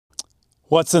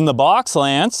What's in the box,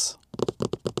 Lance?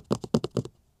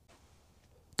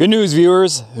 Good news,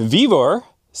 viewers. Vevor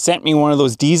sent me one of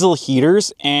those diesel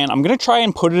heaters, and I'm gonna try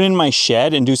and put it in my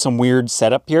shed and do some weird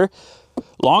setup here.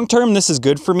 Long term, this is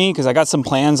good for me because I got some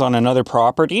plans on another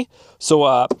property. So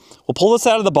we'll pull this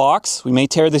out of the box. We may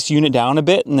tear this unit down a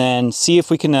bit and then see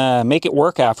if we can make it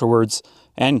work afterwards.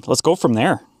 And let's go from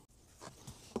there.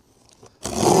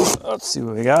 Let's see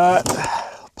what we got.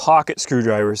 Pocket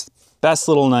screwdrivers. Best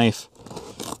little knife.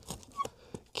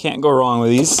 Can't go wrong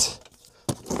with these.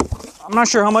 I'm not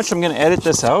sure how much I'm gonna edit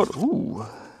this out. Ooh,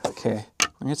 okay.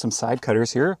 I get some side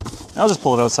cutters here. I'll just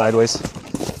pull it out sideways.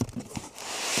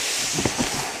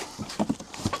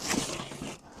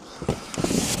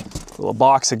 A little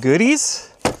box of goodies.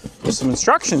 There's some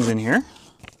instructions in here.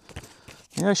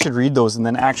 Maybe I should read those and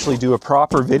then actually do a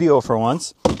proper video for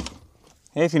once.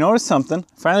 Hey, if you notice something,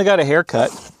 finally got a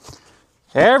haircut.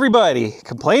 Everybody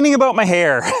complaining about my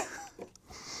hair.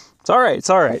 It's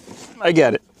all right, I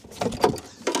get it.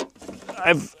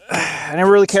 I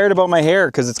never really cared about my hair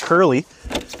because it's curly.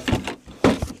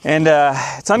 And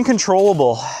it's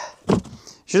uncontrollable. You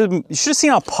should have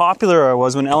seen how popular I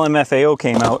was when LMFAO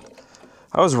came out.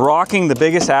 I was rocking the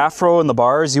biggest afro in the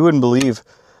bars, you wouldn't believe.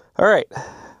 All right,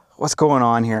 what's going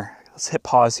on here? Let's hit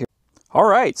pause here. All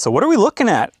right, so what are we looking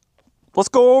at? Let's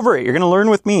go over it. You're gonna learn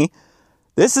with me.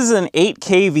 This is an 8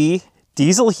 kV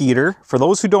diesel heater. For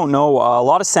those who don't know, a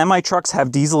lot of semi trucks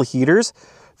have diesel heaters.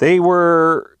 They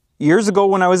were, years ago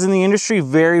when I was in the industry,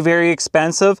 very, very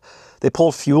expensive. They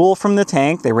pulled fuel from the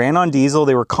tank. They ran on diesel.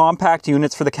 They were compact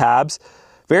units for the cabs.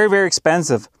 Very, very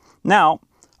expensive. Now,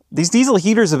 these diesel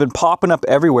heaters have been popping up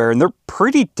everywhere and they're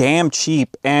pretty damn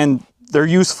cheap and they're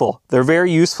useful. They're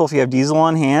very useful if you have diesel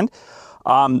on hand.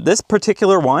 This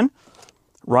particular one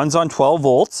runs on 12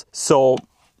 volts. So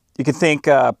you can think,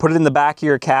 put it in the back of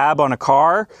your cab on a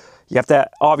car. You have to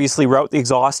obviously route the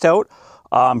exhaust out.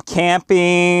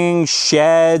 Camping,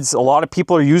 sheds, a lot of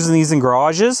people are using these in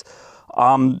garages.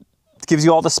 It gives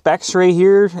you all the specs right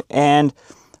here. And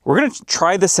we're gonna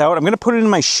try this out. I'm gonna put it in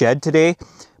my shed today,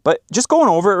 but just going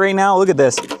over it right now, look at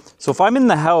this. So if I'm in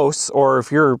the house or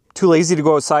if you're too lazy to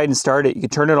go outside and start it, you can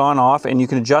turn it on, off, and you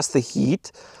can adjust the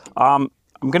heat. I'm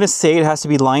gonna say it has to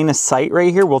be line of sight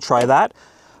right here. We'll try that.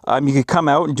 You can come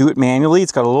out and do it manually.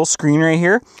 It's got a little screen right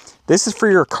here. This is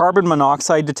for your carbon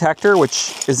monoxide detector,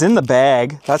 which is in the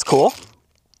bag. That's cool.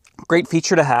 Great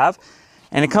feature to have.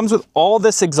 And it comes with all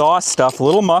this exhaust stuff, a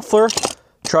little muffler.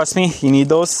 Trust me, you need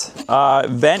those.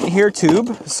 Vent here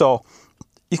tube. So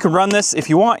you can run this if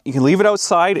you want. You can leave it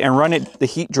outside and run the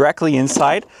heat directly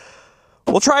inside.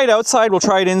 We'll try it outside, we'll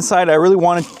try it inside. I really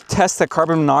want to test that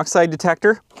carbon monoxide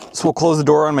detector. So we'll close the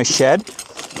door on my shed.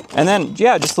 And then,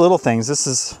 yeah, just the little things. This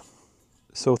is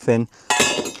so thin.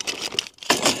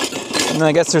 And then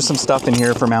I guess there's some stuff in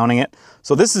here for mounting it.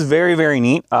 So this is very, very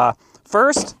neat.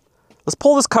 First, let's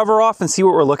pull this cover off and see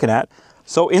what we're looking at.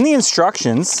 So in the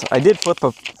instructions, I did flip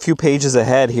a few pages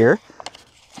ahead here.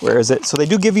 Where is it? So they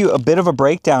do give you a bit of a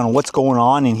breakdown of what's going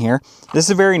on in here. This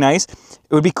is very nice.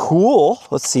 It would be cool.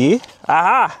 Let's see.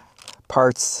 Aha!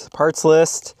 Parts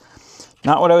list.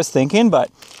 Not what I was thinking,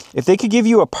 but if they could give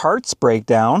you a parts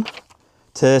breakdown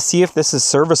to see if this is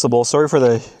serviceable. Sorry for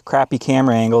the crappy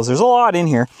camera angles. There's a lot in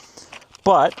here,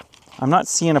 but I'm not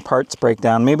seeing a parts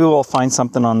breakdown. Maybe we'll find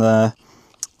something on the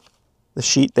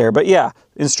sheet there. But yeah,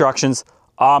 instructions.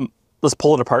 Let's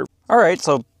pull it apart. All right,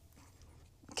 so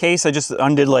case, I just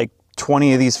undid like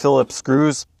 20 of these Phillips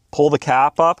screws, pull the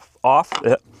cap off.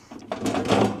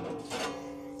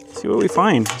 See what we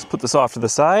find. Let's put this off to the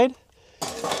side.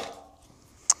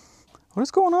 What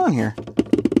is going on here?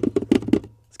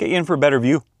 Let's get you in for a better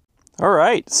view. All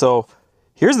right, so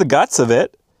here's the guts of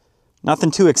it.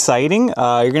 Nothing too exciting.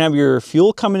 You're gonna have your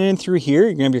fuel coming in through here.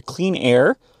 You're gonna have your clean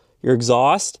air, your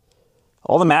exhaust.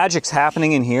 All the magic's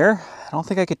happening in here. I don't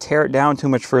think I could tear it down too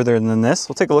much further than this.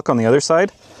 We'll take a look on the other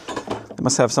side. It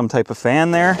must have some type of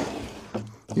fan there.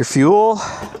 Your fuel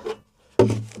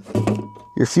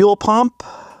pump,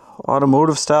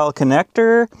 automotive style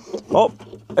connector. Oh,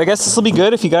 I guess this will be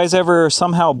good if you guys ever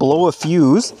somehow blow a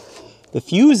fuse. The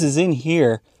fuse is in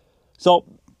here. So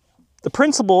the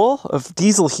principle of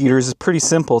diesel heaters is pretty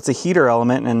simple. It's a heater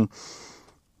element and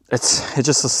it's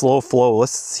just a slow flow.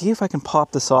 Let's see if I can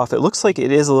pop this off. It looks like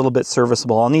it is a little bit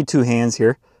serviceable. I'll need 2 hands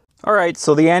here. All right,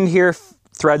 so the end here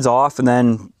threads off, and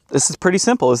then this is pretty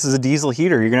simple. This is a diesel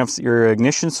heater. You're gonna have your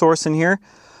ignition source in here,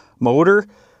 motor.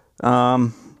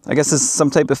 I guess this is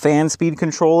some type of fan speed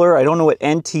controller. I don't know what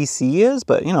NTC is,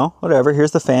 but you know, whatever.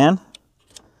 Here's the fan.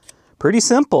 Pretty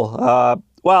simple.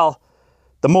 Well,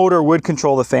 the motor would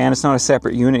control the fan. It's not a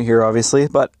separate unit here, obviously,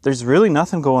 but there's really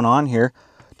nothing going on here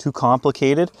too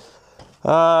complicated.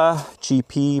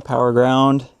 GP, power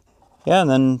ground. Yeah, and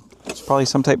then it's probably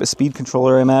some type of speed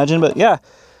controller, I imagine. But yeah,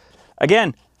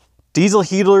 again, diesel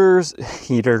heaters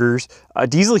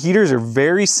are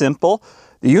very simple.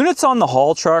 The units on the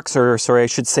haul trucks, or sorry, I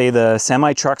should say the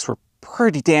semi trucks, were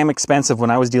pretty damn expensive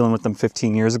when I was dealing with them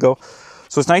 15 years ago.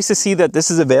 So it's nice to see that this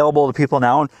is available to people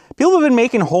now. And people have been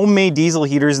making homemade diesel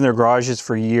heaters in their garages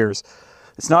for years.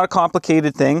 It's not a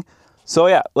complicated thing. So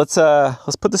yeah, let's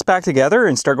put this back together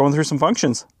and start going through some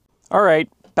functions. All right,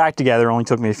 back together. Only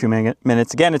took me a few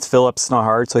minutes. Again, it's Phillips, not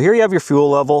hard. So here you have your fuel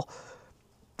level.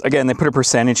 Again, they put a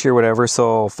percentage here, whatever.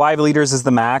 So 5 liters is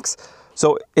the max.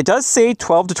 So it does say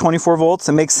 12 to 24 volts.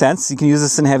 It makes sense. You can use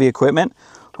this in heavy equipment.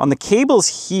 On the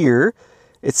cables here,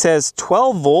 it says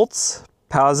 12 volts,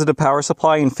 positive power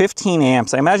supply, and 15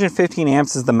 amps. I imagine 15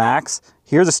 amps is the max.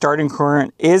 Here the starting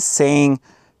current is saying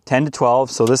 10 to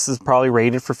 12. So this is probably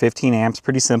rated for 15 amps.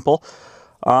 Pretty simple.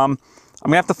 I'm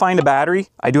gonna have to find a battery.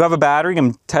 I do have a battery.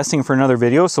 I'm testing for another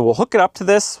video. So we'll hook it up to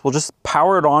this. We'll just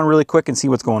power it on really quick and see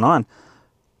what's going on.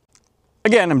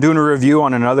 Again, I'm doing a review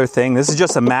on another thing. This is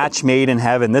just a match made in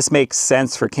heaven. This makes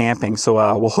sense for camping. So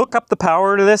we'll hook up the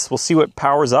power to this. We'll see what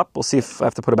powers up. We'll see if I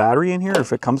have to put a battery in here or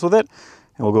if it comes with it.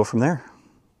 And we'll go from there.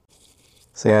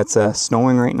 So yeah, it's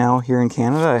snowing right now here in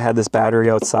Canada. I had this battery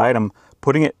outside. I'm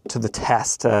putting it to the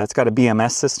test. It's got a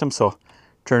BMS system, so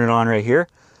turn it on right here.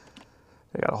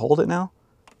 I gotta hold it now.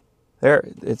 There,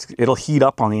 it'll heat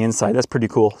up on the inside. That's pretty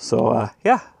cool. So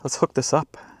yeah, let's hook this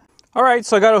up. All right,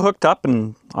 so I got it hooked up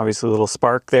and obviously a little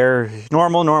spark there.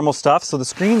 Normal stuff. So the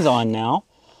screen's on now.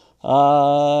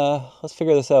 Let's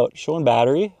figure this out. Showing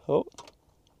battery. Oh,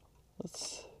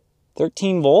 let's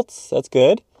 13 volts. That's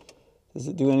good. Does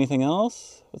it do anything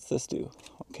else? What's this do?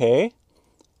 Okay.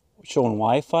 Showing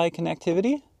Wi-Fi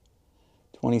connectivity.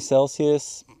 20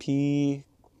 Celsius, P,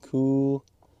 cool.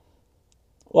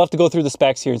 We'll have to go through the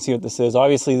specs here and see what this is.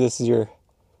 Obviously, this is your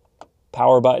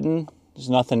power button. There's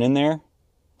nothing in there.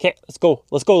 Okay, let's go.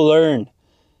 Let's go learn.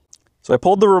 So I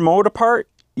pulled the remote apart.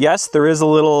 Yes, there is a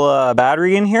little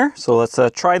battery in here. So let's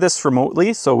try this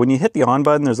remotely. So when you hit the on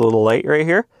button, there's a little light right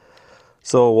here.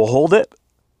 So we'll hold it.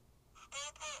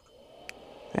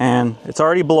 And it's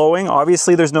already blowing.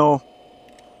 Obviously, there's no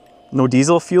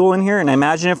diesel fuel in here. And I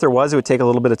imagine if there was, it would take a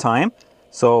little bit of time.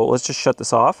 So let's just shut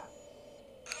this off.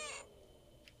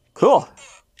 Cool.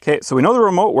 Okay, so we know the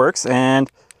remote works and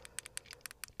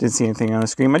didn't see anything on the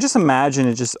screen. I just imagine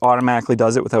it just automatically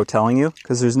does it without telling you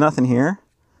because there's nothing here.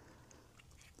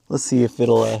 Let's see if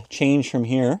it'll change from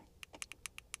here.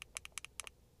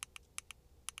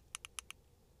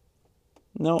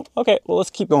 No. Okay, well, let's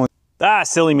keep going. Ah,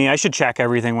 silly me. I should check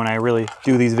everything when I really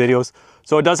do these videos.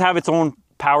 So it does have its own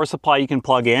power supply you can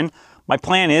plug in. My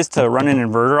plan is to run an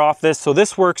inverter off this. So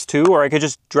this works too, or I could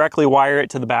just directly wire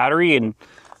it to the battery and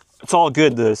it's all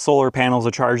good. The solar panels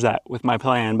will charge that with my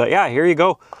plan. But yeah, here you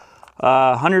go.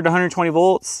 100 to 120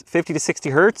 volts, 50 to 60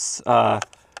 hertz.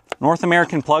 North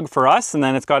American plug for us, and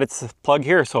then it's got its plug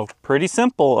here. So pretty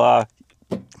simple.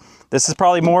 This is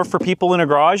probably more for people in a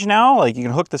garage now. Like you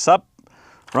can hook this up,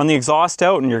 run the exhaust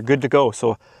out, and you're good to go.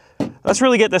 So let's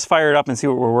really get this fired up and see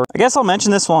what we're working. I guess I'll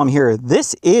mention this while I'm here.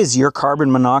 This is your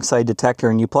carbon monoxide detector,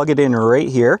 and you plug it in right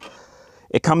here.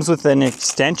 It comes with an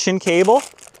extension cable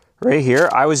right here.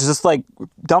 I was just like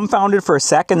dumbfounded for a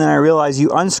second, then I realized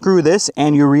you unscrew this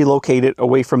and you relocate it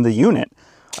away from the unit.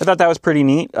 I thought that was pretty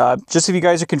neat. Just if you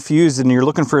guys are confused and you're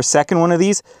looking for a second one of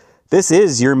these, this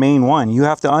is your main one. You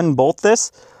have to unbolt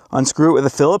this, unscrew it with a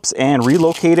Phillips, and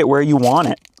relocate it where you want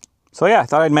it. So yeah, I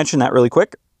thought I'd mention that really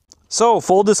quick. So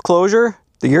full disclosure,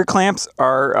 the gear clamps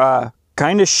are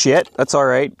kind of shit. That's all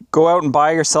right. Go out and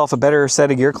buy yourself a better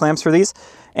set of gear clamps for these.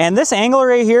 And this angle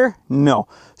right here, no.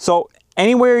 So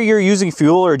anywhere you're using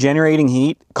fuel or generating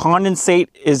heat, condensate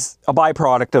is a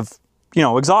byproduct of,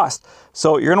 exhaust.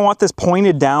 So you're gonna want this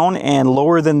pointed down and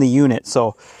lower than the unit.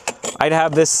 So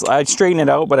I'd straighten it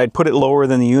out, but I'd put it lower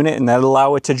than the unit and that'd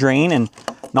allow it to drain and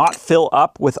not fill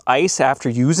up with ice after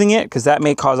using it, because that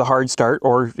may cause a hard start,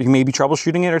 or you may be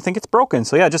troubleshooting it or think it's broken.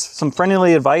 So yeah, just some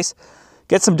friendly advice.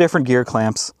 Get some different gear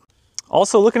clamps.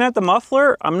 Also, looking at the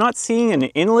muffler, I'm not seeing an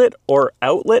inlet or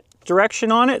outlet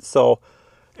direction on it, so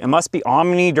it must be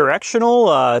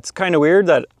omnidirectional. It's kind of weird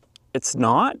that it's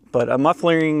not, but a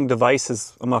muffling device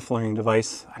is a muffling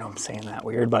device. I know I'm saying that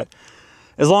weird, but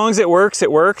as long as it works,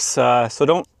 it works. So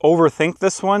don't overthink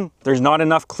this one. There's not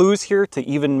enough clues here to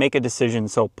even make a decision,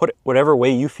 so put it whatever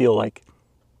way you feel like.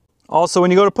 Also,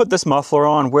 when you go to put this muffler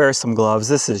on, wear some gloves.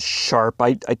 This is sharp.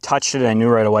 I touched it, I knew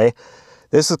right away.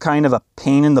 This is kind of a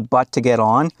pain in the butt to get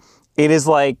on. It is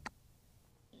like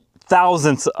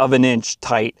thousandths of an inch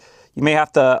tight. You may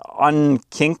have to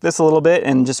unkink this a little bit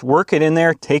and just work it in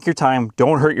there. Take your time.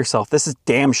 Don't hurt yourself. This is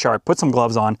damn sharp. Put some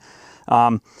gloves on.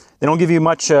 They don't give you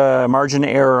much margin of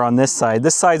error on this side.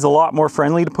 This side's a lot more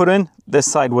friendly to put in.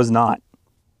 This side was not.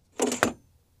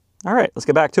 All right, let's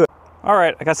get back to it. All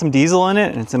right, I got some diesel in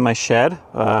it and it's in my shed.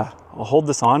 I'll hold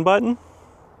this on button.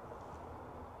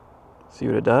 See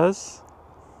what it does.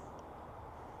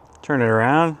 Turn it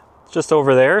around. It's just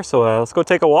over there. So let's go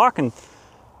take a walk and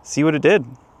see what it did.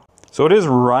 So it is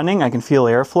running. I can feel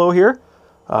airflow here.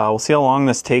 We'll see how long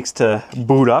this takes to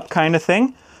boot up kind of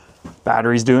thing.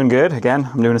 Battery's doing good. Again,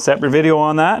 I'm doing a separate video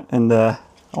on that. And I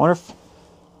wonder if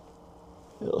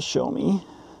it'll show me.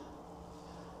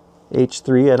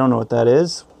 H3, I don't know what that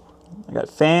is. I got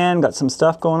fan, got some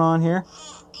stuff going on here.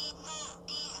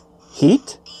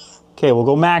 Heat? Okay, we'll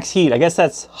go max heat. I guess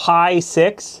that's high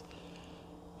 6.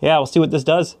 Yeah, we'll see what this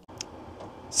does.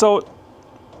 So,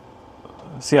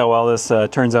 see how well this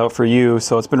turns out for you.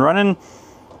 So it's been running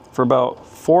for about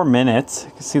 4 minutes.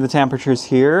 You can see the temperatures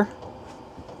here.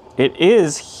 It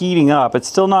is heating up. It's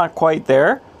still not quite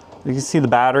there. You can see the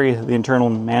battery, the internal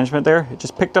management there. It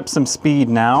just picked up some speed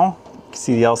now. You can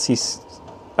see the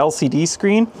LCD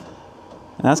screen.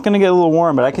 And that's gonna get a little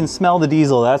warm, but I can smell the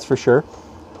diesel, that's for sure.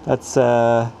 That's,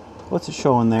 what's it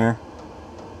showing there?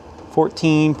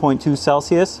 14.2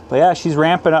 Celsius. But yeah, she's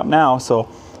ramping up now. So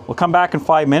we'll come back in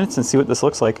 5 minutes and see what this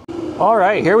looks like. All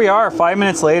right, here we are 5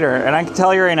 minutes later. And I can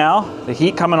tell you right now, the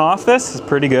heat coming off this is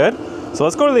pretty good. So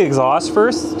let's go to the exhaust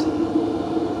first.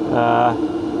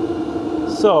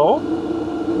 So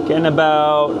getting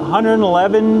about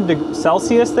 111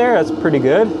 Celsius there. That's pretty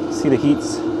good. See the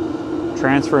heat's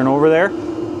transferring over there.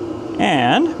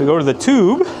 And we go to the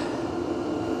tube.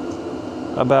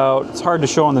 It's hard to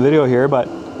show on the video here, but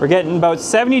we're getting about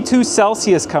 72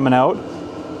 Celsius coming out.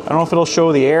 I don't know if it'll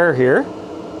show the air here.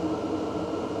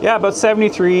 Yeah, about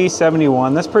 73,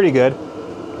 71. That's pretty good.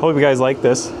 Hope you guys like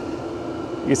this.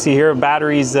 You can see here,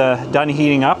 battery's done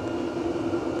heating up.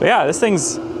 But yeah, this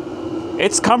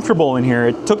it's comfortable in here.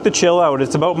 It took the chill out.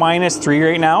 It's about -3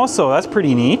 right now, so that's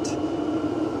pretty neat.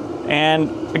 And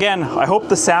again, I hope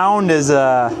the sound is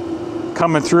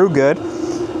coming through good.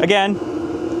 Again,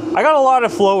 I got a lot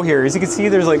of flow here. As you can see,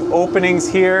 there's like openings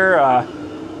here,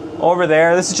 over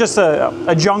there. This is just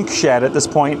a junk shed at this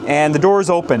point, and the door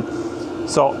is open.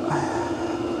 So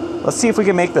let's see if we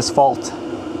can make this fault.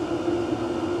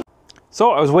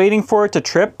 So I was waiting for it to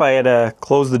trip. I had to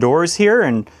close the doors here,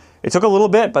 and it took a little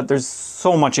bit, but there's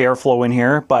so much airflow in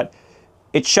here. But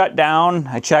it shut down.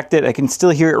 I checked it. I can still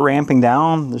hear it ramping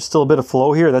down. There's still a bit of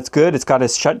flow here. That's good. It's got a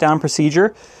shutdown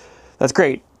procedure. That's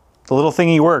great. The little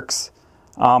thingy works.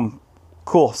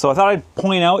 Cool. So I thought I'd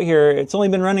point out here, it's only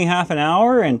been running half an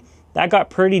hour, and that got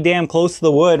pretty damn close to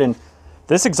the wood. And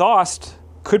this exhaust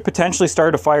could potentially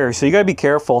start a fire. So you gotta be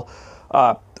careful.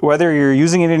 Whether you're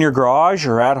using it in your garage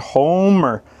or at home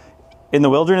or in the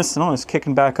wilderness. No, it's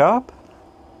kicking back up.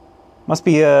 Must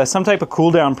be some type of cool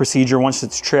down procedure once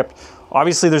it's tripped.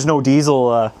 Obviously there's no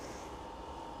diesel.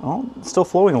 Oh, it's still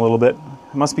flowing a little bit.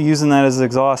 I must be using that as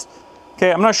exhaust.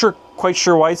 Okay, I'm not quite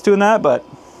sure why it's doing that, but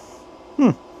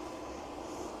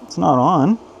it's not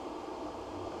on.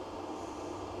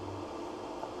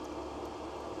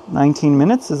 19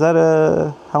 minutes, is that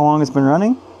how long it's been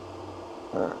running?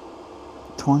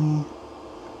 20. Am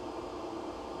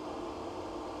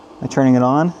I turning it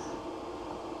on?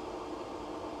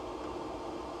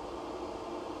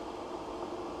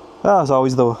 Well, it's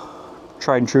always the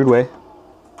tried and true way.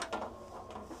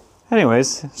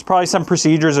 Anyways, there's probably some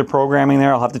procedures or programming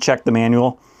there. I'll have to check the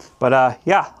manual. But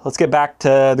yeah, let's get back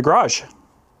to the garage.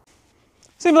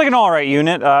 Seems like an all right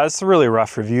unit. It's a really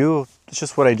rough review. It's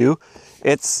just what I do.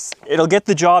 It'll get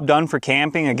the job done for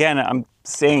camping. Again, I'm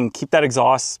saying keep that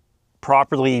exhaust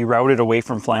properly routed away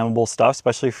from flammable stuff,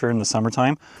 especially if you're in the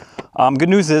summertime. Good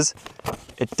news is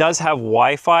it does have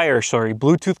Wi-Fi, or sorry,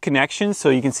 Bluetooth connection, so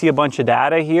you can see a bunch of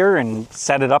data here and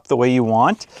set it up the way you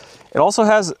want. It also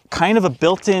has kind of a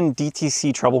built-in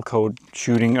DTC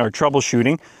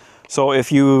troubleshooting. So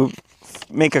if you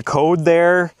make a code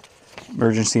there,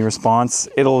 emergency response,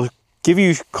 it'll give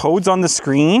you codes on the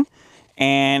screen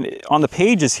and on the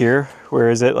pages here.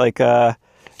 Where is it? Like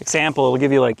example, it'll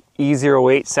give you like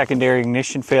E08 secondary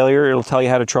ignition failure. It'll tell you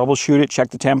how to troubleshoot it, check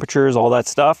the temperatures, all that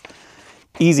stuff.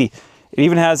 Easy. It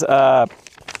even has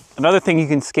another thing you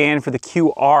can scan for the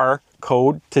QR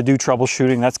code to do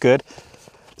troubleshooting. That's good.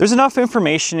 There's enough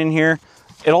information in here.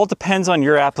 It all depends on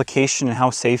your application and how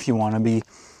safe you want to be.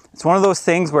 It's one of those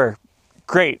things where,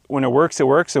 great, when it works, and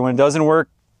when it doesn't work,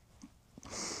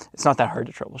 it's not that hard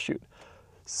to troubleshoot.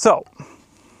 So,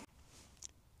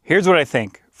 here's what I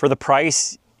think. For the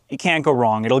price, you can't go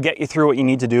wrong. It'll get you through what you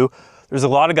need to do. There's a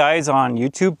lot of guys on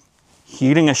YouTube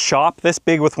heating a shop this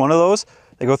big with one of those.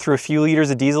 They go through a few liters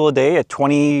of diesel a day. A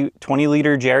 20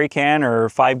 liter jerry can or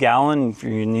 5 gallon, if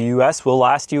you're in the US, will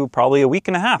last you probably a week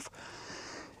and a half.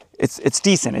 It's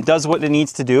decent. It does what it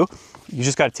needs to do. You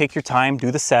just got to take your time,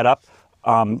 do the setup.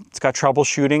 It's got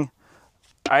troubleshooting.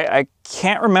 I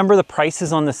can't remember the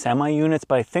prices on the semi units,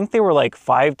 but I think they were like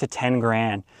 5 to 10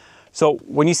 grand. So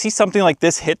when you see something like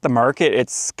this hit the market,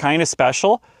 it's kind of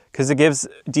special because it gives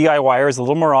DIYers a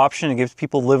little more option. It gives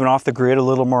people living off the grid a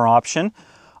little more option.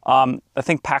 I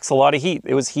think packs a lot of heat.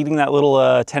 It was heating that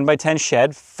little 10 by 10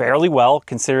 shed fairly well,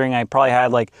 considering I probably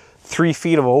had like 3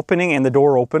 feet of opening and the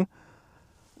door open.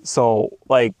 So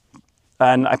like,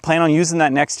 and I plan on using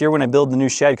that next year when I build the new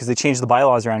shed, because they changed the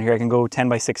bylaws around here. I can go 10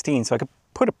 by 16. So I could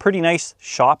put a pretty nice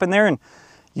shop in there and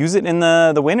use it in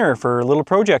the winter for little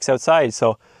projects outside.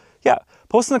 So yeah,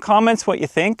 post in the comments what you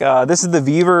think. This is the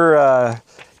Vevor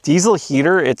diesel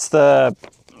heater. It's the,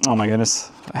 oh my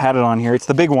goodness, I had it on here. It's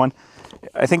the big one.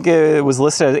 I think it was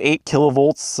listed as 8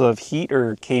 kilovolts of heat,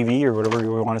 or kV, or whatever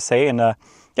you want to say. And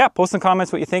yeah, post in the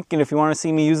comments what you think, and if you want to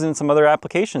see me using some other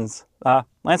applications.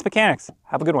 Lance Mechanics,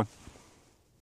 have a good one.